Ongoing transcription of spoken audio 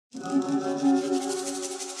Yeah.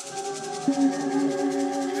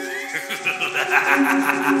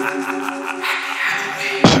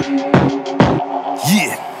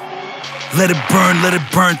 Let it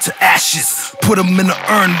burn to ashes. Put them in the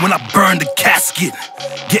urn when I burn the casket.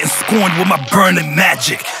 Getting scorned with my burning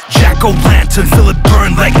magic. Jack-o'-lantern, feel it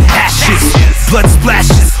burn like ashes. Blood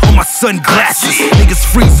splashes on my sunglasses. Niggas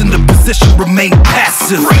freeze in the position, remain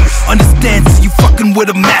passive. Understand you fucking with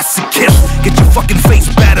a masochist. Get your fucking face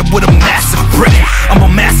battered with a massive brick. I'm a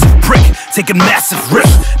massive prick, taking massive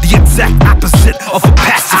risks. The exact opposite of a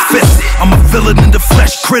pacifist. I'm a villain in the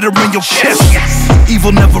flesh, critter in your chest.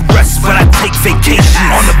 Evil never rests, but I take vacation.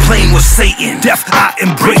 On the plane with Satan, death I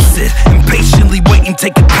embrace it. Impatiently waiting,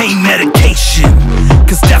 taking pain medication.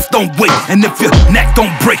 Cause death don't wait, and if your neck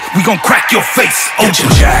don't break, we gon' crack your face. Get your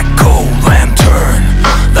jack-o'-lantern,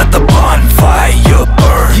 let the bonfire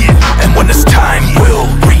burn. And when it's time, we'll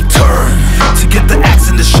return to get the axe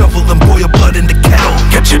and the shovel and boil blood in the kettle.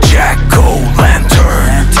 Get your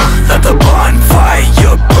jack-o'-lantern, let the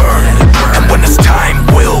bonfire burn. And when it's time,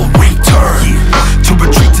 we'll return to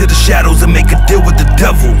retreat to the shadows and make a deal with the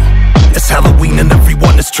devil. It's Halloween and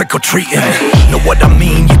everyone is trick-or-treating. Know what I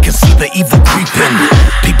mean? You can see the evil creeping.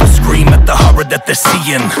 People scream at the horror that they're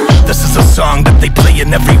seeing. This is a song that they play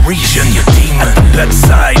in every region. At the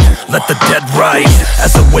bedside, let the dead rise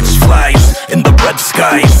as a witch flies in the red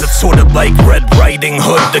skies. It's sort of like Red Riding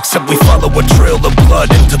Hood, except we follow a trail of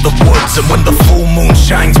blood into the woods. And when the full moon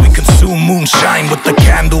shines, we consume moonshine with the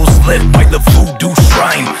candles lit by the voodoo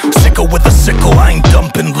shrine. Sickle with a sickle, I ain't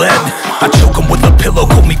dumping lead. I choke 'em with a pillow,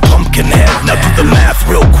 call me pumpkin head. Now do the math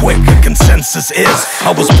real quick, the consensus is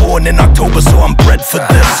I was born in October, so I'm bred for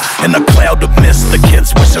this. In a cloud of mist, the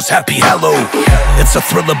kids wish us happy Hallow. It's a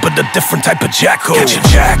thriller, but a different type of jacko. Get your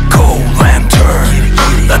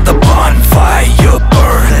jack-o'-lantern, let the bonfire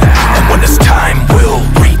burn. And when it's time, we'll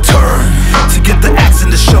return to get the axe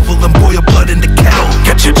and the shovel and boil blood in the kettle.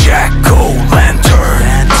 Get your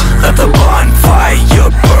jack-o'-lantern, let the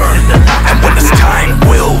bonfire burn. And when it's time,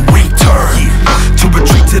 we'll return to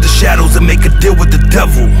retreat to the shadows and make a deal with the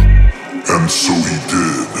devil. And so he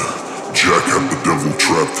did. Jack had the devil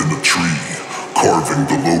trapped in a tree, carving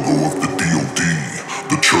the logo of the D.O.D.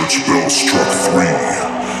 The church bell struck 3.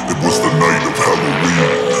 It was the night of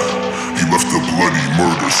Halloween. He left a bloody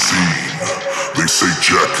murder scene. They say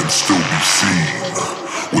Jack can still be seen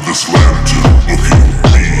with his lantern looking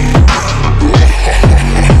mean.